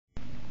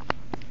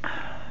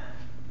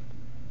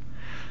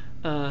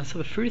So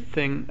the first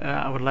thing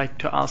I would like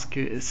to ask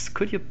you is,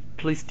 could you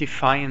please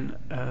define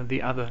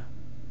the other?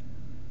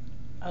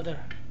 Other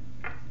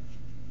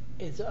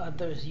is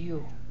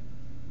you.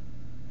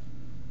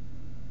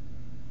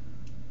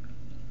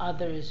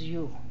 Other is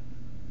you.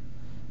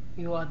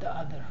 You are the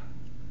other.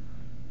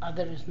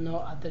 Other is no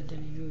other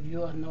than you.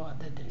 You are no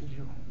other than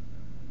you.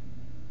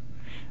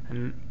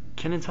 And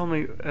can you tell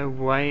me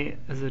why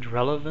is it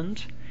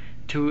relevant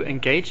to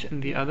engage in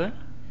the other?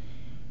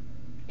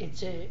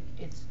 It's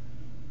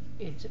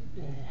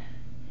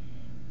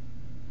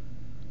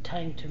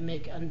trying to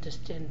make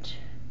understand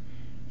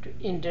to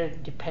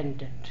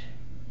interdependent.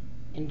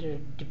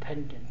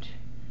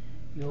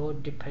 Your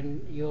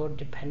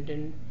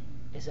dependent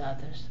is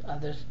others.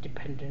 Others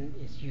dependent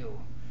is you.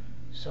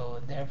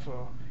 So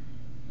therefore,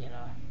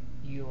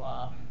 you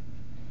are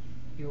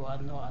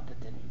no other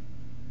than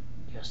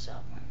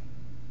yourself.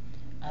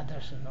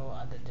 Others are no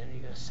other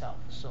than yourself.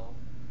 So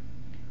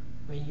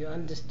when you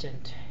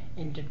understand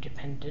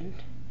interdependent,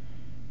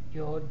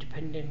 your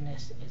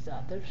dependentness is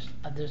others'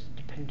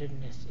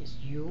 dependentness is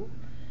you.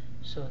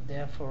 So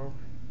therefore,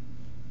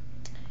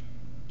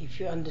 if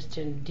you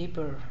understand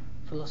deeper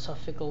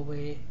philosophical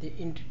way the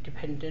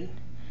interdependent,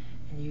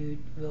 and you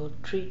will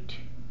treat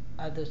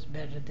others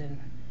better than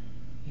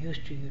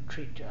used to you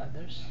treat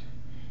others,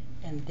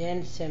 and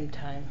then same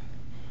time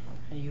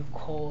you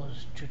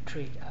cause to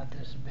treat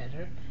others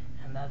better,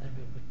 and others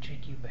will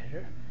treat you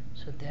better.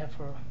 So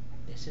therefore,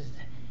 this is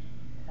the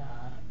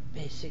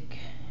basic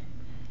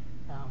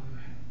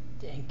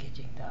the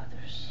engaging the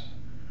others.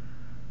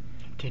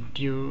 Did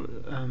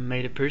you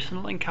made a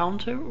personal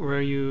encounter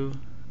where you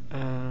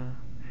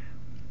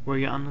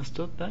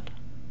understood that?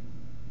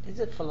 It's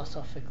a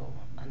philosophical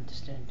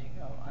understanding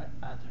of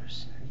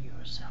others and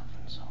yourself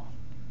and so on.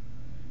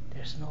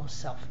 There's no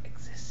self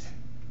exists.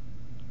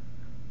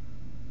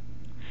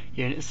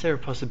 Yeah, and is there a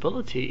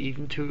possibility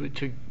even to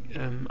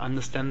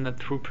understand that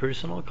through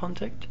personal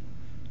contact?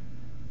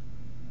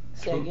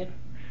 Say again?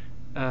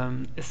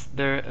 Is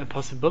there a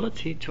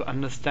possibility to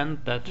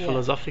understand that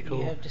philosophical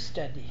you have to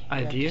study.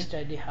 idea? You have to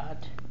study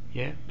hard.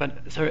 Yeah,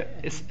 but sorry,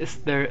 is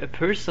there a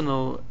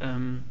personal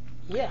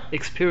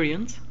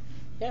experience?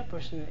 Yeah,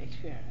 personal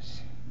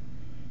experience.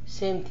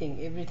 Same thing.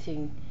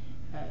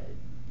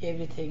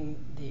 Everything,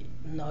 the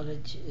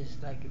knowledge is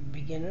like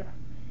beginner,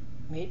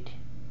 mid,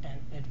 and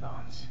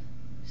advanced.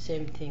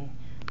 Same thing.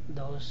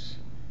 Those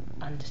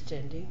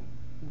understanding,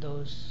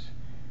 those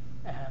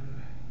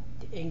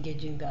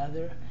engaging the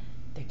other,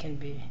 they can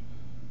be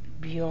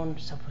beyond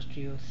supposed to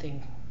you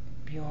think,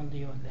 beyond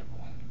your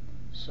level.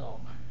 So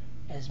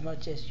as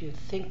much as you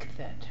think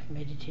that,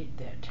 meditate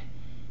that,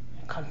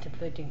 and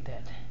contemplating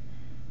that,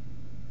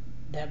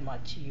 that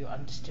much you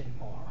understand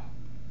more,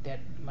 that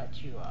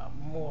much you are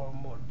more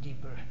and more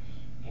deeper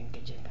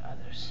engaging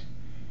others.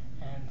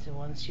 And so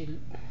once you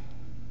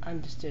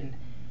understand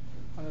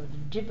one of the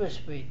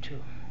deepest way to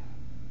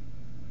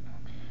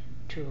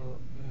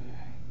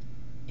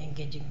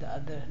engaging the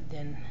other,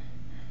 then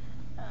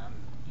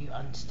you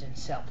understand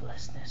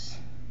selflessness.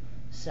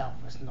 Self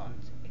as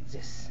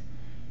non-exists,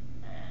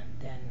 and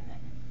then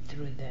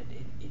through that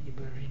it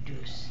will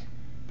reduce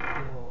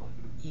your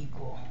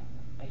ego,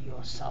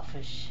 your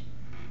selfish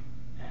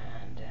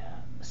and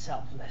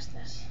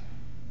selflessness.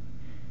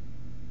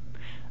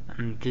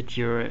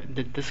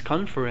 Did this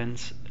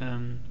conference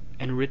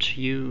enrich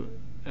you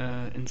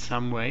in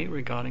some way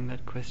regarding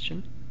that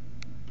question?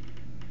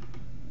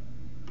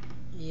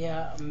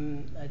 Yeah,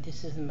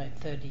 this is my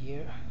third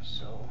year,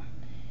 so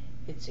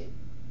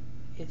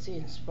it's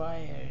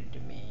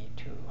inspired me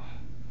to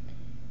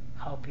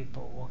how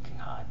people working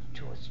hard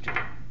towards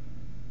to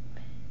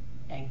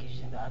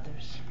engaging the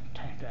others,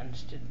 trying to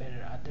understand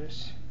better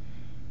others,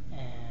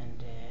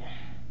 and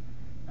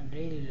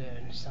really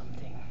learn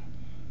something.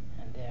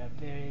 And they are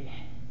very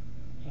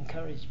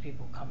encouraged.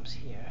 People comes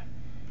here,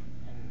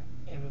 and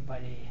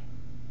everybody,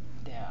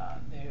 they are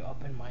very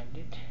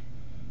open-minded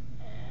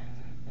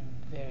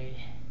and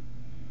very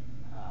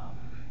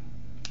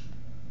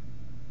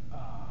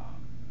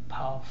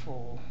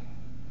powerful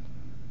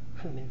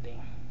human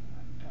being,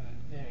 and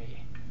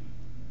very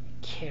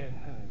caring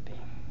human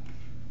being.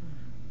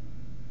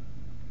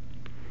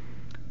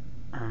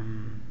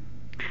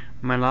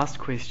 My last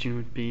question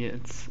would be,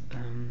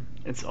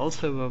 it's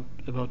also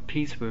about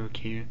peace work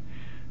here.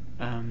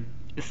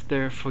 Is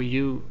there for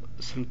you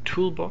some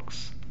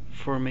toolbox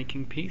for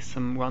making peace,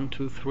 some 1,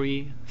 2,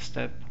 3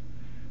 step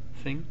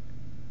thing?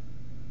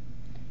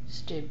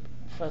 Step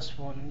first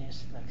one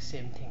is like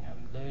same thing.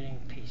 I'm learning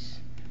peace.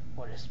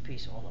 What is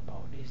peace all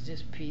about? Is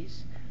this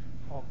peace,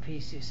 or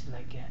peace is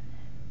like a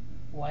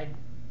white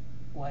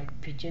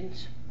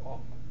pigeons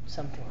or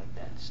something like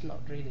that? It's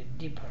not really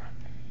deeper.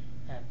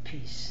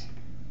 Peace.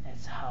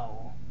 That's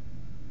how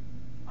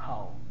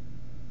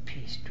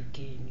peace to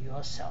gain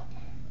yourself.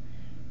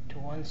 To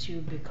once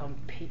you become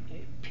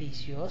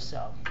peace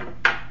yourself,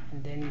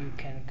 and then you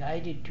can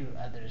guide it to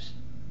others.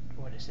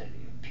 What is that?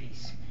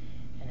 Peace.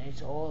 And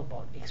it's all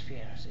about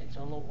experience. It's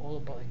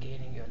all about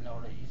gaining your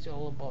knowledge. It's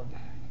all about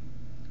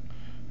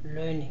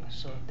learning.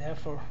 So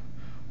therefore,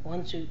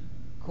 once you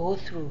go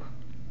through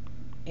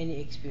any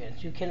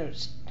experience. You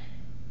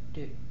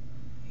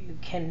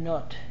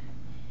cannot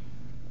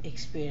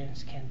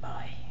experience can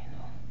buy,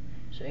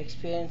 so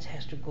experience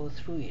has to go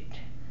through it.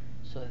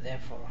 So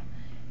therefore,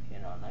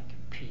 like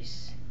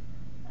peace,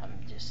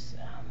 just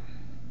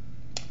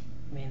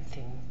main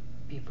thing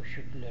people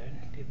should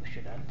learn, people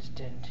should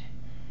understand.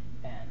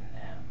 And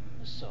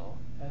so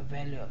a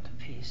value of the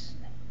peace,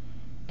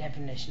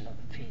 definition of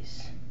the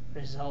peace,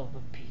 resolve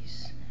of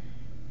peace,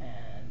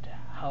 and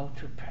how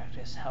to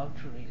practice, how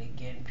to really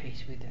gain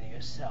peace within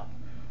yourself.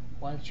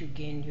 Once you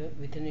gain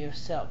within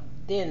yourself,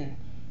 then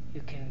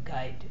you can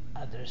guide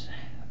others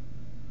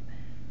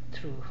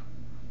through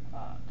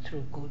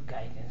good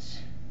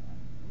guidance,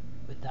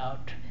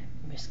 without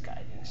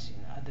misguidance.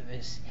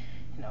 Otherwise,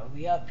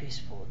 we are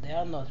peaceful, they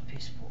are not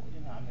peaceful.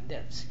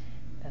 That's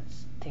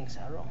things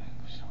are wrong.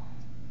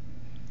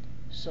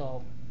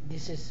 So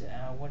this is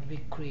what we're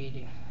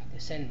creating, the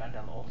Zen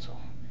mandala also: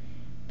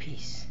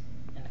 peace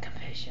and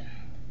compassion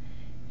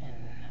and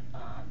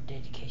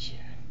dedication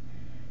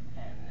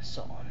and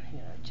so on.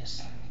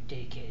 Just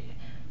dedicated.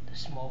 The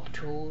small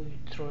tool,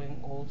 you're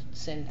throwing all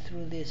Zen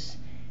through this,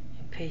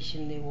 and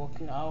patiently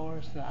walking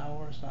hours and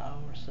hours and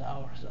hours and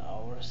hours and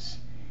hours,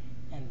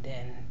 and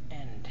then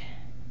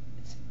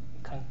it's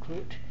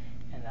conclude.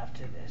 And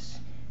after this,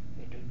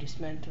 we do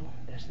dismantle.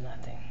 There's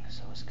nothing.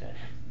 So it's good.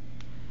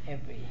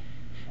 Every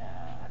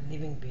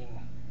living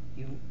being,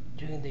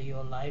 during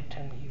your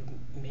lifetime, you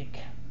make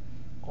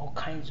all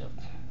kinds of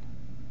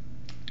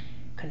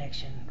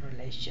connection,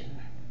 relation,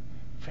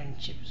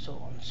 friendship, so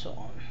on,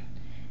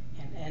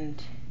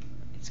 and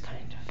it's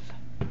kind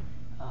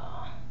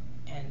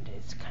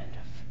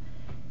of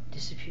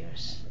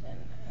disappears.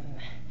 And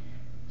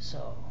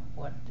so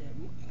what the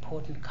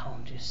important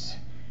count is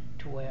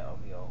to aware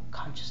of your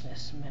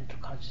consciousness, mental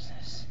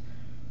consciousness.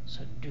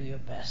 So do your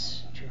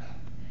best to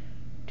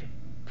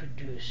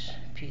produce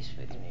peace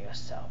within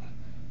yourself,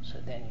 so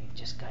then you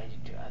just guide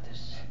it to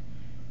others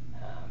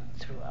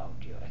throughout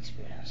your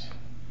experience.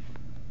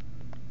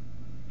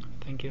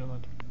 Thank you a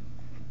lot.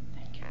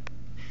 Thank you.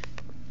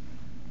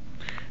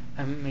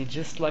 I may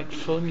just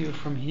film you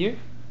from here.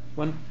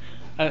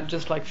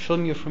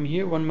 Film you from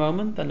here 1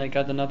 moment, then I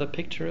got another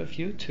picture of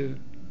you to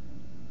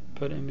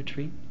put in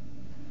between.